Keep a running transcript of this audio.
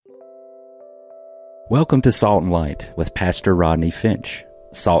Welcome to Salt and Light with Pastor Rodney Finch.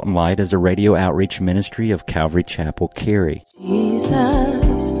 Salt and Light is a radio outreach ministry of Calvary Chapel, Cary.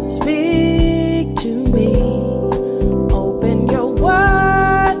 Jesus, speak to me. Open your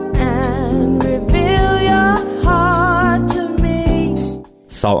word and reveal your heart to me.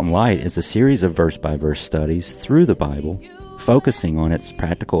 Salt and Light is a series of verse-by-verse studies through the Bible, focusing on its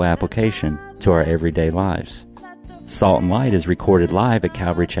practical application to our everyday lives. Salt and Light is recorded live at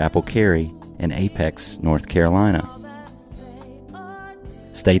Calvary Chapel, Cary in Apex, North Carolina.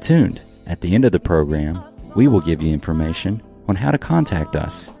 Stay tuned. At the end of the program, we will give you information on how to contact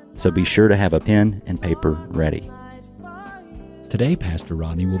us, so be sure to have a pen and paper ready. Today, Pastor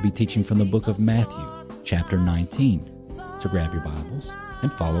Rodney will be teaching from the book of Matthew, chapter 19. So grab your Bibles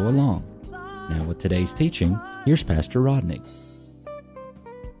and follow along. Now with today's teaching, here's Pastor Rodney.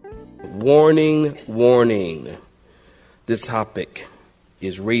 Warning, warning. This topic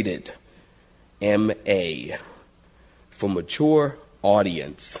is rated MA for mature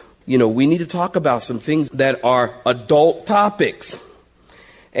audience. You know, we need to talk about some things that are adult topics.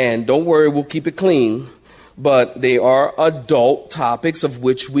 And don't worry, we'll keep it clean. But they are adult topics of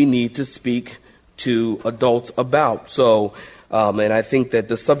which we need to speak to adults about. So, and I think that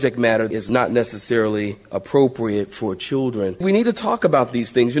the subject matter is not necessarily appropriate for children. We need to talk about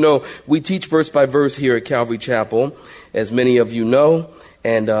these things. You know, we teach verse by verse here at Calvary Chapel, as many of you know.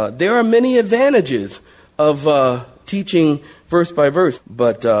 And there are many advantages of teaching verse by verse,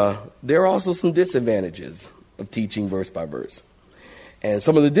 but there are also some disadvantages of teaching verse by verse. And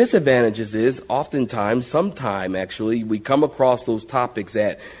some of the disadvantages is sometime actually, we come across those topics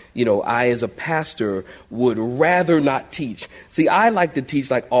that, you know, I as a pastor would rather not teach. See, I like to teach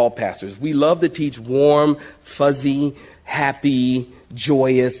like all pastors. We love to teach warm, fuzzy, happy,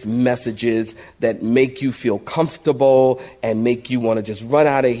 joyous messages that make you feel comfortable and make you want to just run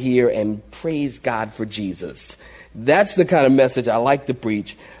out of here and praise God for Jesus. That's the kind of message I like to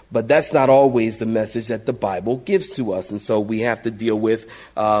preach, but that's not always the message that the Bible gives to us. And so we have to deal with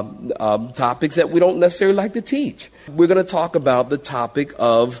topics that we don't necessarily like to teach. We're going to talk about the topic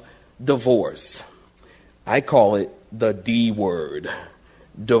of divorce. I call it the D word,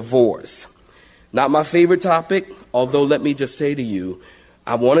 divorce. Not my favorite topic, although let me just say to you,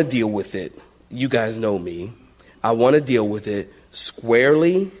 I want to deal with it. You guys know me. I want to deal with it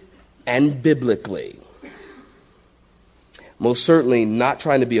squarely and biblically. Most certainly not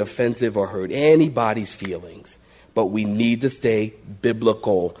trying to be offensive or hurt anybody's feelings, but we need to stay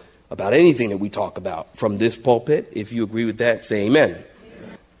biblical about anything that we talk about from this pulpit. If you agree with that, say amen. Amen.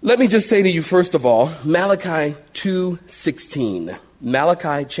 Let me just say to you, first of all, Malachi 2:16.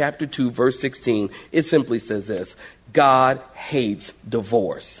 Malachi chapter 2, verse 16, it simply says this: God hates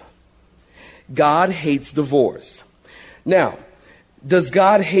divorce. God hates divorce. Now, does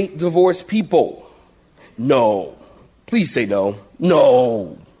God hate divorced people? No. Please say no.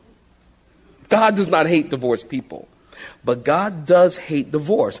 No. God does not hate divorced people. But God does hate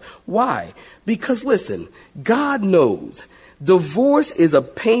divorce. Why? Because listen, God knows divorce is a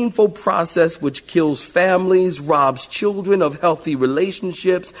painful process which kills families, robs children of healthy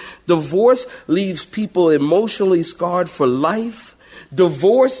relationships. Divorce leaves people emotionally scarred for life.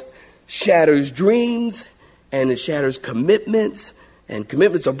 Divorce shatters dreams and it shatters commitments, and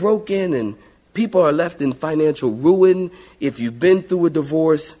commitments are broken and people are left in financial ruin. If you've been through a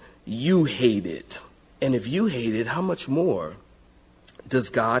divorce, you hate it. And if you hate it, how much more does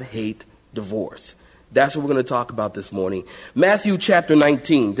God hate divorce? That's what we're going to talk about this morning. Matthew chapter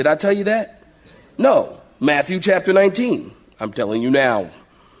 19. Did I tell you that? No. Matthew chapter 19. I'm telling you now.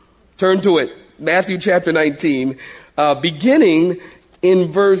 Turn to it. Matthew chapter 19, beginning in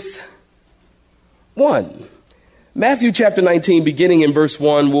verse 1. Matthew chapter 19, beginning in verse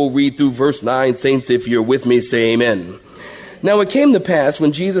 1. We'll read through verse 9. Saints, if you're with me, say amen. Now it came to pass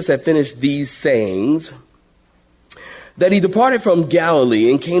when Jesus had finished these sayings that he departed from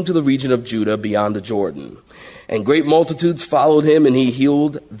Galilee and came to the region of Judah beyond the Jordan. And great multitudes followed him, and he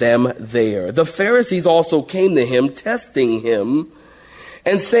healed them there. The Pharisees also came to him, testing him,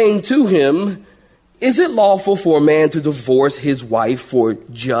 and saying to him, is it lawful for a man to divorce his wife for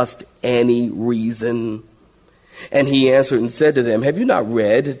just any reason? And he answered and said to them, have you not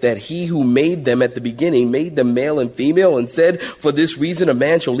read that he who made them at the beginning made them male and female, and said, for this reason a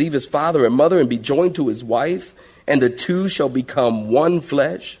man shall leave his father and mother and be joined to his wife, and the two shall become one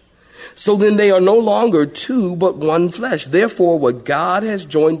flesh? So then they are no longer two, but one flesh. Therefore, what God has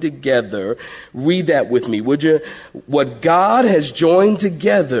joined together, read that with me, would you? What God has joined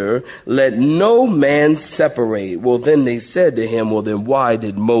together, let no man separate. Well, then they said to him, well, then why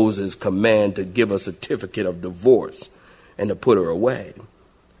did Moses command to give a certificate of divorce and to put her away?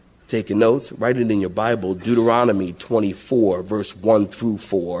 Taking notes, write it in your Bible, Deuteronomy 24, verse 1 through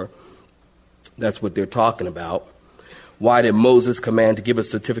 4. That's what they're talking about. Why did Moses command to give a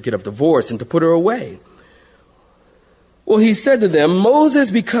certificate of divorce and to put her away? Well, he said to them,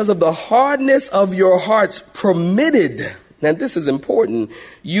 Moses, because of the hardness of your hearts, permitted, now this is important,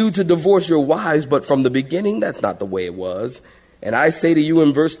 you to divorce your wives, but from the beginning, that's not the way it was. And I say to you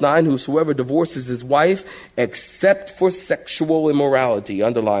in verse 9, whosoever divorces his wife, except for sexual immorality,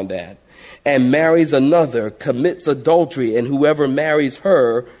 underline that, and marries another, commits adultery, and whoever marries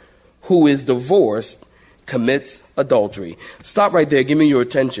her who is divorced commits adultery. Stop right there. Give me your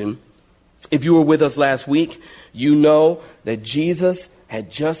attention. If you were with us last week, you know that Jesus had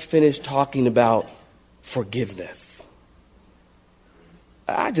just finished talking about forgiveness.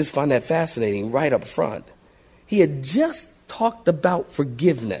 I just find that fascinating right up front. He had just talked about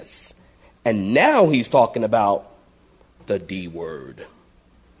forgiveness, and now he's talking about the D word,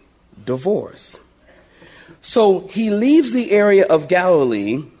 divorce. So he leaves the area of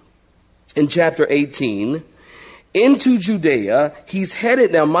Galilee in chapter 18 into Judea. He's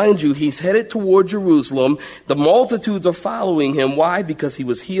headed, now mind you, he's headed toward Jerusalem. The multitudes are following him. Why? Because he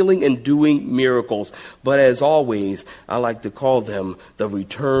was healing and doing miracles. But as always, I like to call them the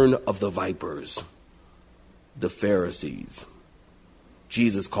return of the vipers, the Pharisees.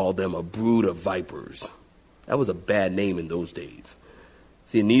 Jesus called them a brood of vipers. That was a bad name in those days.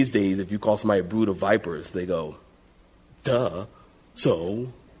 See, in these days, if you call somebody a brood of vipers, they go, duh,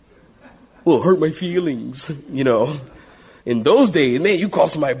 so? Well, it hurt my feelings, you know. In those days, man, you call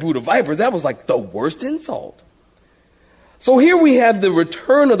somebody a brood of vipers, that was like the worst insult. So here we have the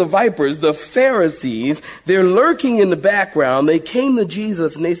return of the vipers, the Pharisees. They're lurking in the background. They came to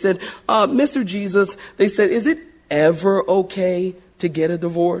Jesus and they said, Mr. Jesus, they said, is it ever okay to get a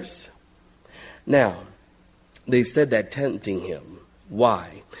divorce? Now, they said that tempting him.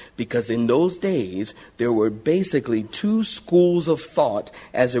 Why? Because in those days, there were basically two schools of thought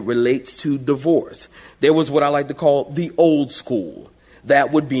as it relates to divorce. There was what I like to call the old school.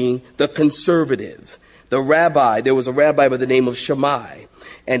 That would be the conservatives. There was a rabbi by the name of Shammai,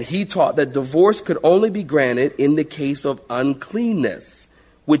 and he taught that divorce could only be granted in the case of uncleanness,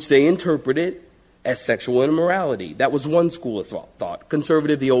 which they interpreted as sexual immorality. That was one school of thought,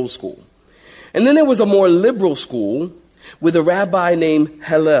 conservative, the old school. And then there was a more liberal school with a rabbi named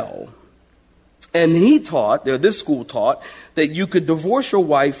Hillel. And this school taught that you could divorce your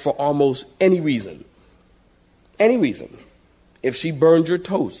wife for almost any reason. Any reason. If she burned your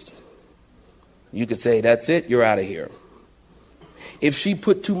toast, you could say, that's it, you're out of here. If she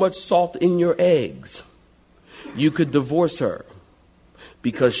put too much salt in your eggs, you could divorce her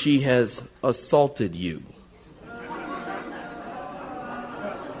because she has assaulted you.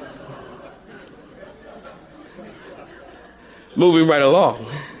 Moving right along.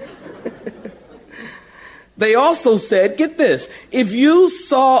 They also said, get this, if you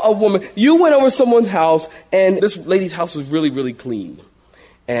saw a woman, you went over someone's house and this lady's house was really, really clean.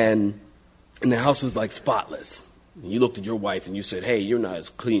 And the house was like spotless. And you looked at your wife and you said, hey, you're not as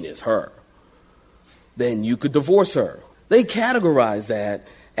clean as her. Then you could divorce her. They categorized that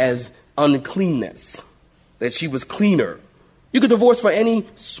as uncleanness, that she was cleaner. You could divorce for any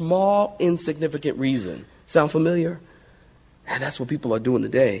small, insignificant reason. Sound familiar? And that's what people are doing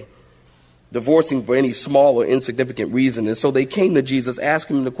today. Divorcing for any small or insignificant reason. And so they came to Jesus,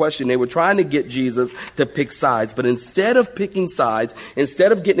 asking him the question. They were trying to get Jesus to pick sides. But instead of picking sides,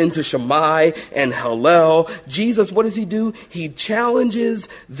 instead of getting into Shammai and Hillel, Jesus, what does he do? He challenges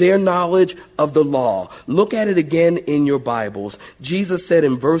their knowledge of the law. Look at it again in your Bibles. Jesus said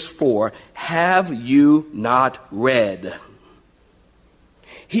in verse 4, have you not read?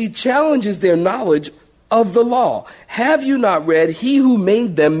 He challenges their knowledge of the law. Have you not read, he who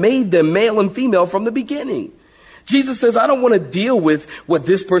made them male and female from the beginning? Jesus says, I don't want to deal with what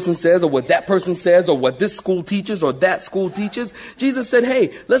this person says or what that person says or what this school teaches or that school teaches. Jesus said,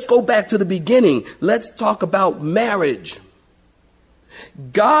 hey, let's go back to the beginning. Let's talk about marriage.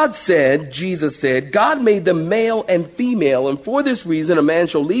 Jesus said, God made them male and female, and for this reason a man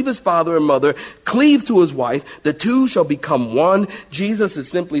shall leave his father and mother, cleave to his wife, the two shall become one. Jesus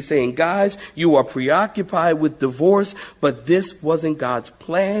is simply saying, guys, you are preoccupied with divorce, but this wasn't God's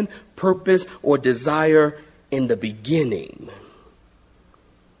plan, purpose, or desire in the beginning.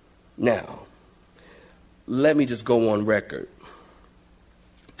 Now, let me just go on record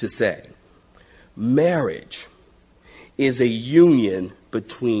to say, marriage is a union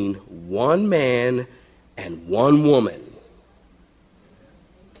between one man and one woman.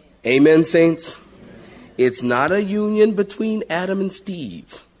 Amen, saints? It's not a union between Adam and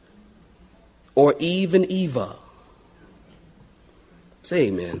Steve or Eve and Eva. Say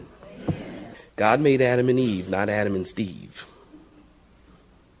amen. God made Adam and Eve, not Adam and Steve.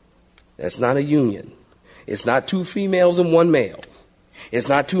 That's not a union. It's not two females and one male. It's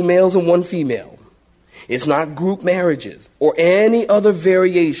not two males and one female. It's not group marriages or any other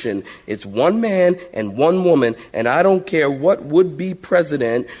variation. It's one man and one woman. And I don't care what would-be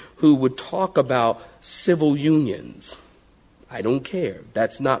president who would talk about civil unions. I don't care.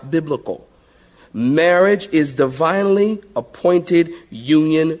 That's not biblical. Marriage is divinely appointed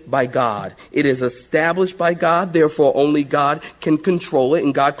union by God. It is established by God. Therefore, only God can control it,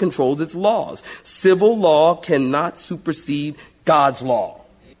 and God controls its laws. Civil law cannot supersede God's law.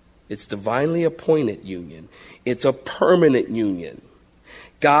 It's divinely appointed union. It's a permanent union.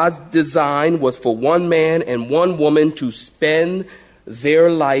 God's design was for one man and one woman to spend their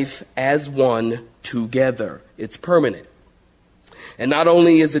life as one together. It's permanent. And not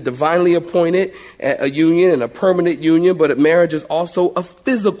only is it divinely appointed, a union and a permanent union, but marriage is also a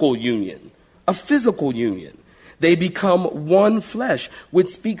physical union. A physical union. They become one flesh, which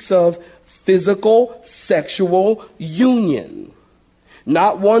speaks of physical, sexual union.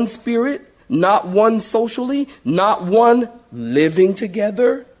 Not one spirit, not one socially, not one living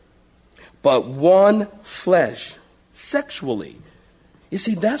together, but one flesh, sexually. You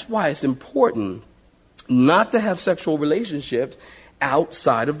see, that's why it's important not to have sexual relationships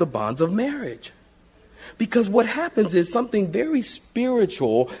outside of the bonds of marriage. Because what happens is something very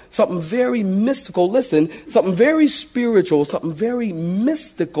spiritual, something very mystical, listen, something very spiritual, something very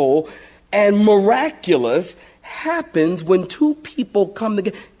mystical and miraculous happens when two people come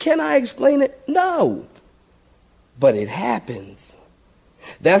together. Can I explain it? No. But it happens.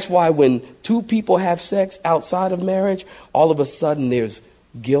 That's why when two people have sex outside of marriage, all of a sudden there's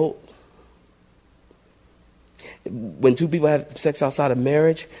guilt. When two people have sex outside of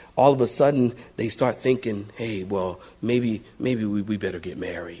marriage, all of a sudden they start thinking, hey, well, maybe we better get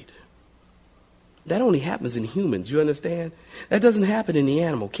married. That only happens in humans, you understand? That doesn't happen in the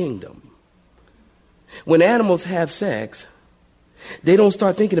animal kingdom. When animals have sex, they don't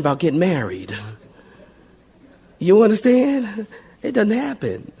start thinking about getting married. You understand? It doesn't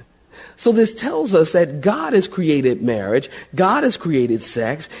happen. So this tells us that God has created marriage, God has created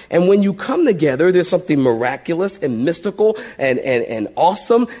sex, and when you come together, there's something miraculous and mystical and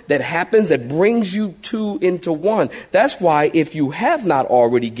awesome that happens that brings you two into one. That's why if you have not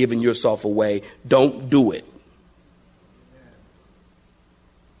already given yourself away, don't do it.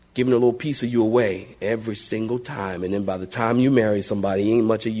 Giving a little piece of you away every single time, and then by the time you marry somebody, ain't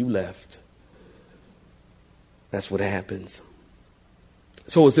much of you left. That's what happens.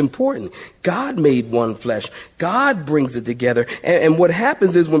 So it's important. God made one flesh. God brings it together. And what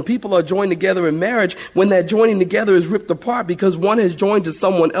happens is when people are joined together in marriage, when that joining together is ripped apart because one has joined to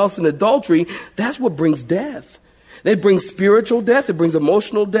someone else in adultery, that's what brings death. It brings spiritual death, it brings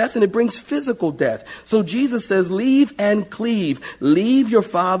emotional death, and it brings physical death. So Jesus says, leave and cleave. Leave your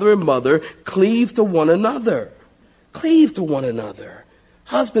father and mother, cleave to one another. Cleave to one another.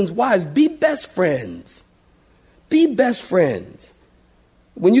 Husbands, wives, be best friends. Be best friends.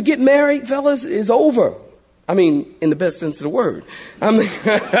 When you get married, fellas, it's over. I mean, in the best sense of the word.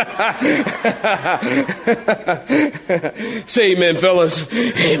 Say amen, fellas.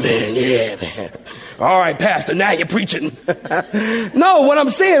 Amen, yeah, man. All right, Pastor, now you're preaching. No, what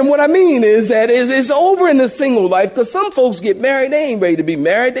I mean is that it's over in the single life, because some folks get married, they ain't ready to be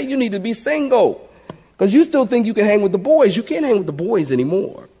married. You need to be single. Because you still think you can hang with the boys. You can't hang with the boys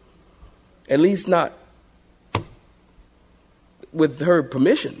anymore. At least not with her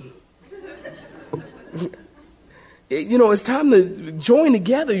permission. You know, it's time to join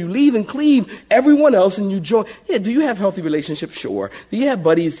together. You leave and cleave everyone else and you join. Yeah, do you have healthy relationships? Sure. Do you have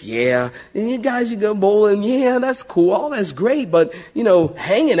buddies? Yeah. And you guys, you go bowling? Yeah, that's cool. All that's great. But, you know,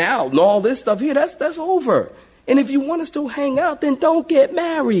 hanging out and all this stuff here, that's over. And if you want to still hang out, then don't get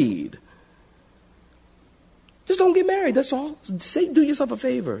married. Just don't get married. That's all. Do yourself a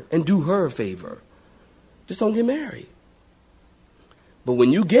favor and do her a favor. Just don't get married. But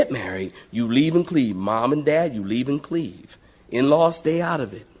when you get married, you leave and cleave. Mom and dad, you leave and cleave. In-laws, stay out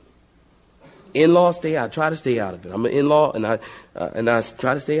of it. In-laws, stay out. Try to stay out of it. I'm an in-law, and I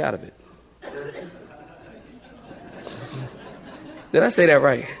try to stay out of it. Did I say that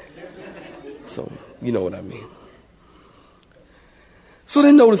right? So, you know what I mean. So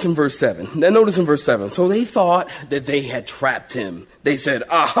then notice in verse 7. So they thought that they had trapped him. They said,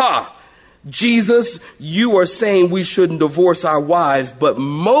 aha! Jesus, you are saying we shouldn't divorce our wives, but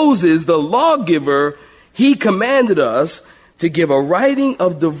Moses, the lawgiver, he commanded us to give a writing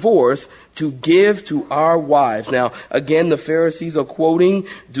of divorce to give to our wives. Now, again, the Pharisees are quoting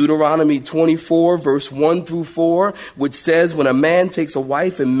Deuteronomy 24, verse 1 through 4, which says, when a man takes a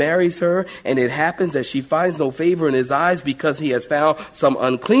wife and marries her, and it happens that she finds no favor in his eyes because he has found some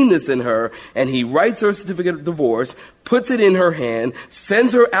uncleanness in her, and he writes her a certificate of divorce, puts it in her hand,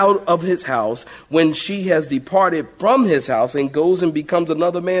 sends her out of his house when she has departed from his house and goes and becomes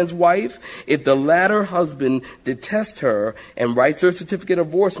another man's wife, if the latter husband detests her and writes her a certificate of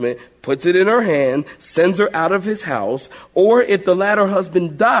divorcement, puts it in her hand, sends her out of his house, or if the latter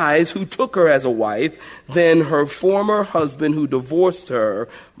husband dies who took her as a wife, then her former husband who divorced her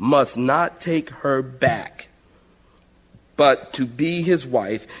must not take her back, but to be his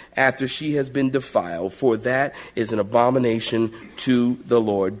wife after she has been defiled, for that is an abomination to the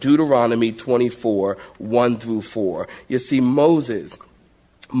Lord. Deuteronomy 24, 1 through 4. You see, Moses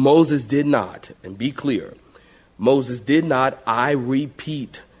did not, and be clear, Moses did not, I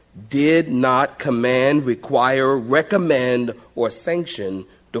repeat, did not command, require, recommend, or sanction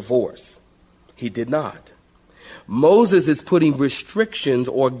divorce. He did not. Moses is putting restrictions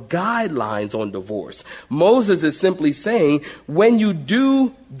or guidelines on divorce. Moses is simply saying, when you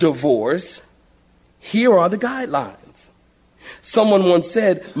do divorce, here are the guidelines. Someone once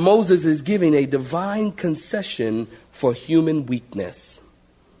said, Moses is giving a divine concession for human weakness.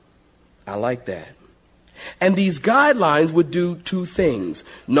 I like that. And these guidelines would do two things.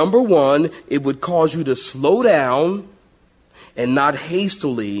 Number one, it would cause you to slow down and not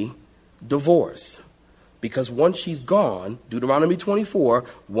hastily divorce. Because once she's gone, Deuteronomy 24,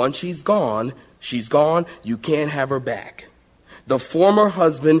 once she's gone, you can't have her back. The former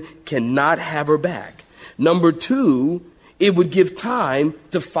husband cannot have her back. Number two, it would give time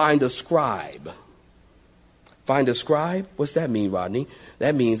to find a scribe. Find a scribe? What's that mean, Rodney?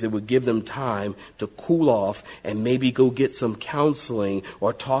 That means it would give them time to cool off and maybe go get some counseling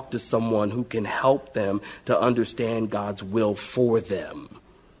or talk to someone who can help them to understand God's will for them.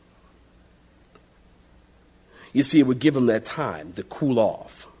 You see, it would give them that time to cool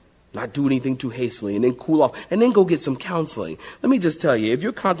off, not do anything too hastily, and then cool off, and then go get some counseling. Let me just tell you, if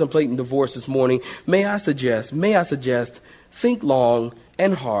you're contemplating divorce this morning, may I suggest, think long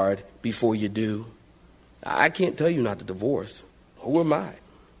and hard before you do. I can't tell you not to divorce. Who am I?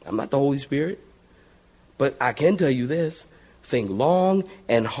 I'm not the Holy Spirit. But I can tell you this, think long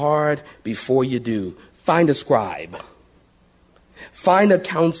and hard before you do. Find a scribe. Find a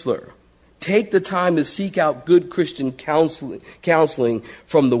counselor. Take the time to seek out good Christian counseling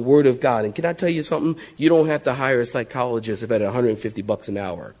from the Word of God. And can I tell you something? You don't have to hire a psychologist if at $150 an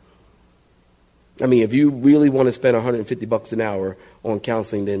hour. I mean, if you really want to spend $150 an hour on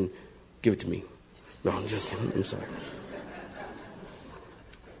counseling, then give it to me. No, I'm sorry.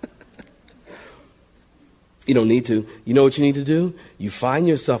 You don't need to. You know what you need to do? You find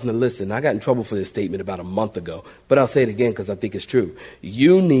yourself, and listen, I got in trouble for this statement about a month ago, but I'll say it again because I think it's true.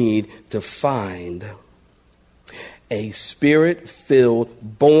 You need to find a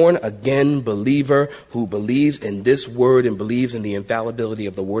spirit-filled, born-again believer who believes in this word and believes in the infallibility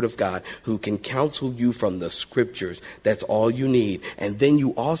of the Word of God, who can counsel you from the Scriptures. That's all you need. And then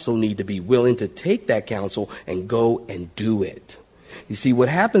you also need to be willing to take that counsel and go and do it. You see, what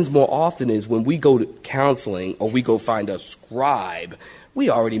happens more often is when we go to counseling or we go find a scribe, we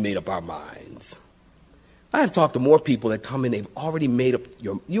already made up our minds. I have talked to more people that come in, you've already made up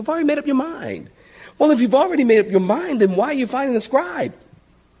your mind. Well, if you've already made up your mind, then why are you finding a scribe?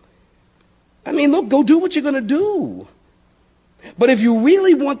 I mean, look, go do what you're going to do. But if you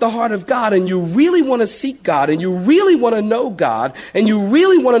really want the heart of God and you really want to seek God and you really want to know God and you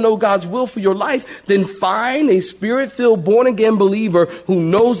really want to know God's will for your life, then find a spirit-filled, born-again believer who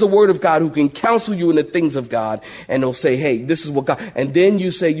knows the Word of God, who can counsel you in the things of God, and they'll say, hey, this is what God, and then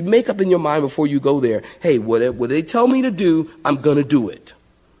you say, you make up in your mind before you go there, hey, what they tell me to do, I'm going to do it.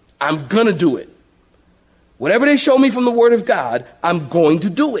 I'm going to do it. Whatever they show me from the Word of God, I'm going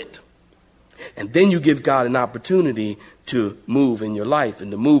to do it. And then you give God an opportunity to move in your life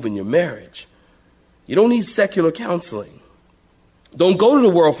and to move in your marriage. You don't need secular counseling. Don't go to the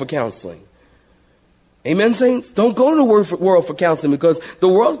world for counseling. Amen, saints? Don't go to the world for counseling, because the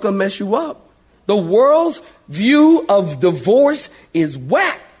world's going to mess you up. The world's view of divorce is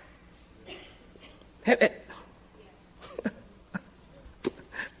whack.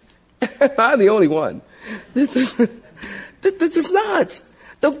 I'm the only one. This is nuts.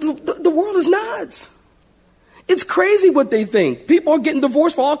 The world is nuts. It's crazy what they think. People are getting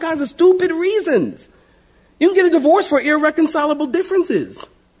divorced for all kinds of stupid reasons. You can get a divorce for irreconcilable differences.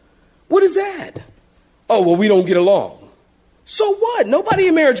 What is that? Oh, well, we don't get along. So what? Nobody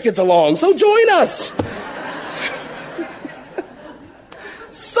in marriage gets along, so join us.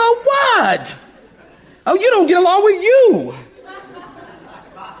 So So what? Oh, you don't get along with you.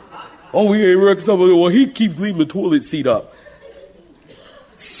 Oh, we ain't reconcilable. Well, he keeps leaving the toilet seat up.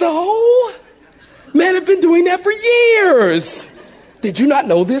 So? Men have been doing that for years. Did you not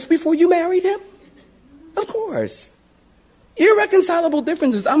know this before you married him? Of course. Irreconcilable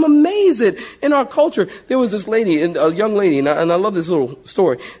differences. I'm amazed at in our culture. There was this lady, a young lady, and I love this little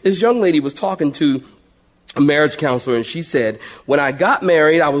story. This young lady was talking to a marriage counselor, and she said, when I got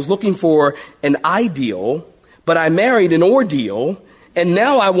married, I was looking for an ideal, but I married an ordeal, and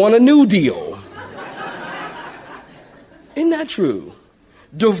now I want a new deal. Isn't that true?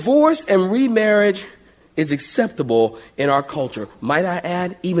 Divorce and remarriage is acceptable in our culture. Might I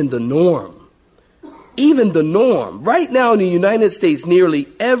add, even the norm. Even the norm. Right now in the United States, nearly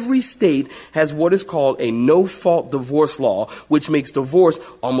every state has what is called a no-fault divorce law, which makes divorce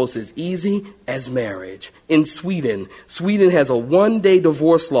almost as easy as marriage. In Sweden has a one-day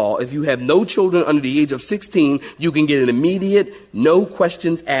divorce law. If you have no children under the age of 16, you can get an immediate, no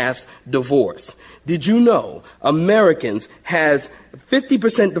questions asked divorce. Did you know Americans has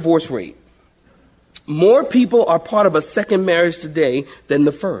 50% divorce rate? More people are part of a second marriage today than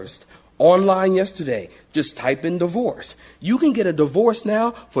the first. Online yesterday, just type in divorce. You can get a divorce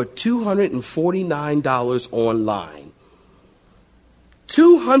now for $249 online.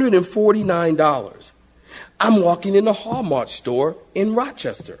 $249. I'm walking in the Hallmark store in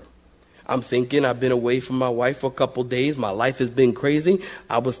Rochester. I'm thinking I've been away from my wife for a couple days. My life has been crazy.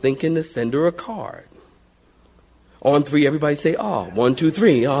 I was thinking to send her a card. On three, everybody say, oh, 1, 2,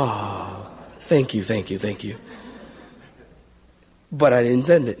 3. Oh, thank you, thank you, thank you. But I didn't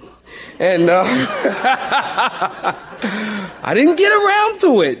send it. And I didn't get around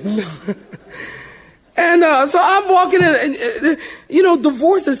to it. And so I'm walking in,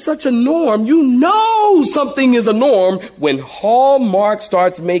 divorce is such a norm. You know something is a norm when Hallmark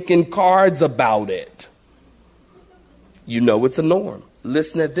starts making cards about it. You know it's a norm.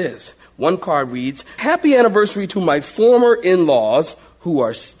 Listen at this. One card reads, happy anniversary to my former in-laws who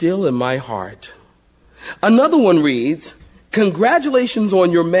are still in my heart. Another one reads, congratulations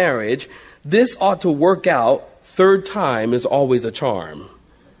on your marriage. This ought to work out. Third time is always a charm.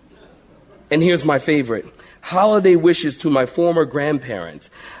 And here's my favorite. Holiday wishes to my former grandparents.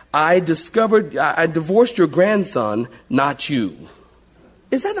 I divorced your grandson, not you.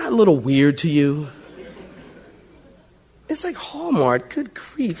 Is that not a little weird to you? It's like Hallmark, good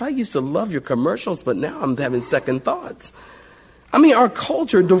grief. I used to love your commercials, but now I'm having second thoughts. I mean, our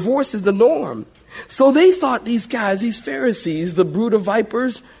culture, divorce is the norm. So they thought these guys, these Pharisees, the brood of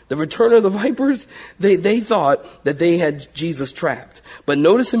vipers, the return of the vipers, they thought that they had Jesus trapped. But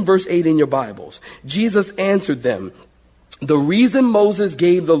notice in verse 8 in your Bibles, Jesus answered them. The reason Moses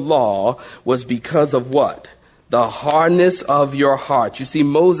gave the law was because of what? The hardness of your heart. You see,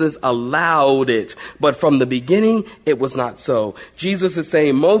 Moses allowed it, but from the beginning, it was not so. Jesus is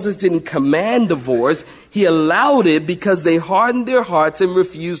saying Moses didn't command divorce. He allowed it because they hardened their hearts and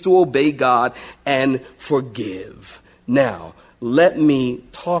refused to obey God and forgive. Now, let me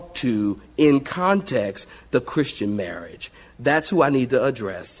talk to, in context, the Christian marriage. That's who I need to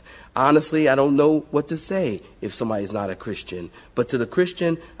address. Honestly, I don't know what to say if somebody's not a Christian. But to the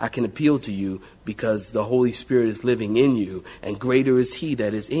Christian, I can appeal to you because the Holy Spirit is living in you. And greater is he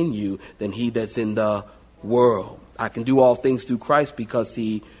that is in you than he that's in the world. I can do all things through Christ because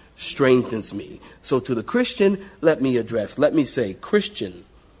he strengthens me. So to the Christian, let me say, Christian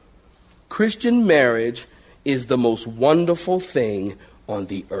marriage is the most wonderful thing on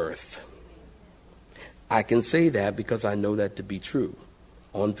the earth. I can say that because I know that to be true.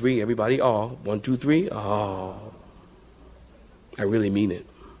 On three, everybody, 1, 2, 3, I really mean it.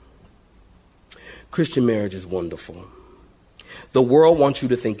 Christian marriage is wonderful. The world wants you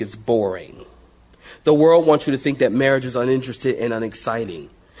to think it's boring. The world wants you to think that marriage is uninterested and unexciting.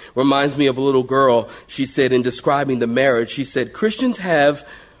 Reminds me of a little girl. She said in describing the marriage, she said, Christians have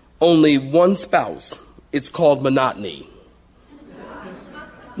only one spouse. It's called monotony.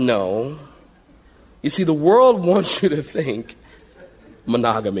 No. You see, the world wants you to think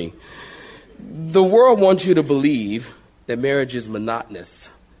monogamy. The world wants you to believe that marriage is monotonous.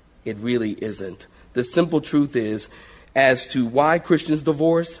 It really isn't. The simple truth is, as to why Christians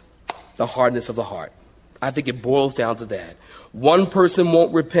divorce, the hardness of the heart. I think it boils down to that. One person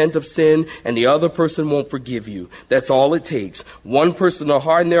won't repent of sin and the other person won't forgive you. That's all it takes. One person will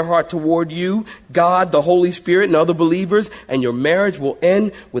harden their heart toward you, God, the Holy Spirit, and other believers, and your marriage will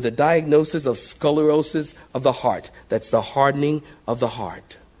end with a diagnosis of sclerosis of the heart. That's the hardening of the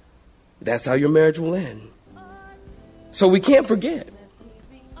heart. That's how your marriage will end. So we can't forget.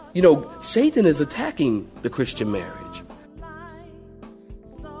 Satan is attacking the Christian marriage.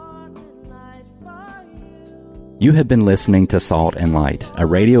 You have been listening to Salt and Light, a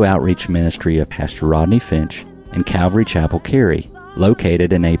radio outreach ministry of Pastor Rodney Finch and Calvary Chapel, Cary,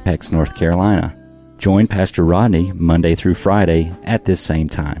 located in Apex, North Carolina. Join Pastor Rodney Monday through Friday at this same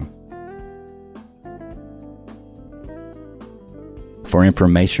time. For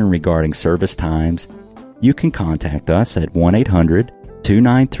information regarding service times, you can contact us at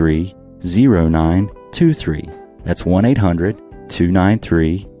 1-800-293-0923. That's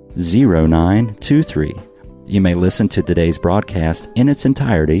 1-800-293-0923. You may listen to today's broadcast in its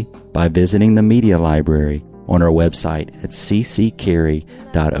entirety by visiting the media library on our website at cccary.org.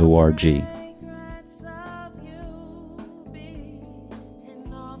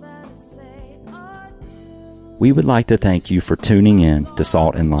 We would like to thank you for tuning in to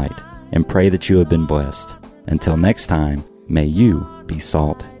Salt and Light and pray that you have been blessed. Until next time, may you be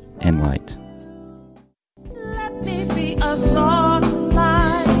salt and light.